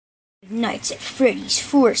Nights at Freddy's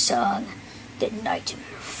 4 song. The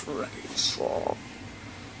Nightmare Freddy song.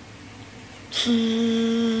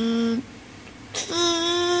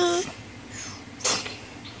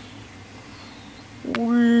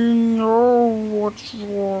 We know what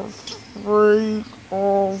you're afraid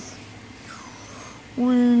of.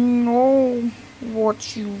 We know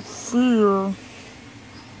what you fear.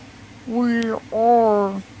 We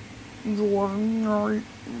are your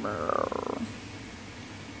nightmare.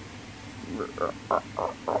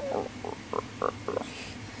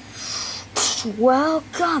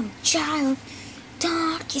 Welcome, child.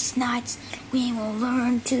 Darkest nights, we will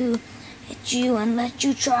learn to hit you and let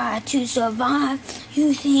you try to survive.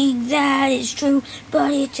 You think that is true,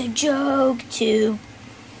 but it's a joke too.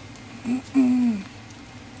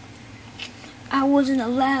 I wasn't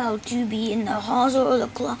allowed to be in the halls or the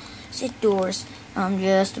closet doors. I'm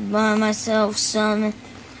just by myself,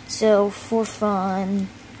 for fun.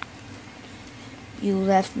 You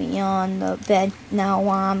left me on the bed, now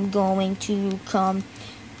I'm going to come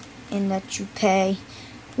and let you pay.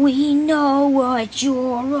 We know what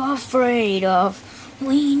you're afraid of.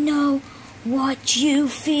 We know what you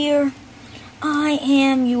fear. I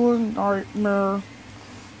am your nightmare.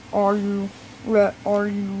 Are you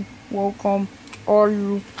welcome? Are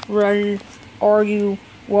you ready? Are you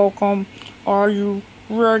welcome? Are you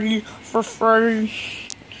ready for Freddy?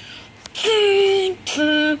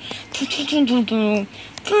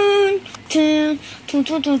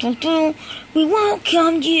 We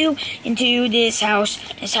welcomed you into this house.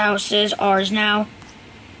 This house is ours now.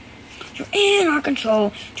 You're in our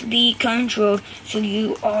control to be controlled, so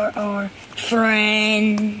you are our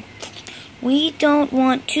friend. We don't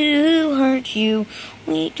want to hurt you.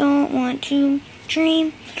 We don't want to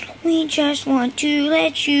dream. We just want to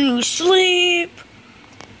let you sleep.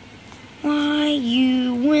 Why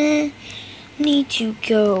you need to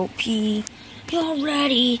go pee? You're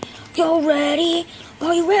ready. You're ready.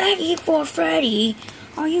 Are you ready for Freddy?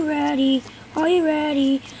 Are you ready? Are you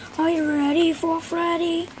ready? Are you ready for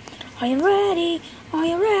Freddy? Are you ready? Are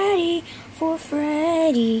you ready for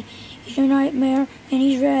Freddy? He's your nightmare and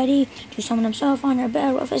he's ready to summon himself on your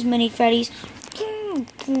bed with as many Freddys.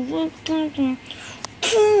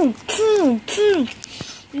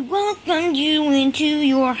 We welcomed you into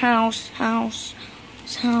your house.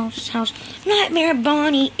 Nightmare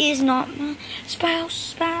Bonnie is not my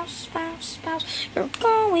spouse. You're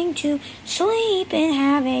going to sleep and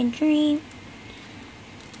have a dream.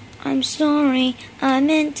 I'm sorry, I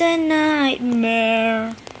meant a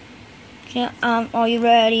nightmare. Yeah, are you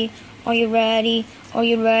ready? Are you ready? Are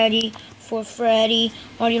you ready for Freddy?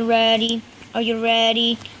 Are you ready? Are you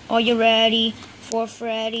ready? Are you ready for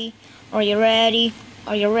Freddy? Are you ready?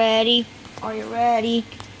 Are you ready? Are you ready?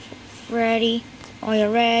 Freddy? Are you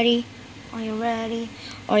ready? Are you ready?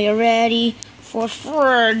 Are you ready for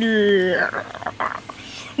Freddy?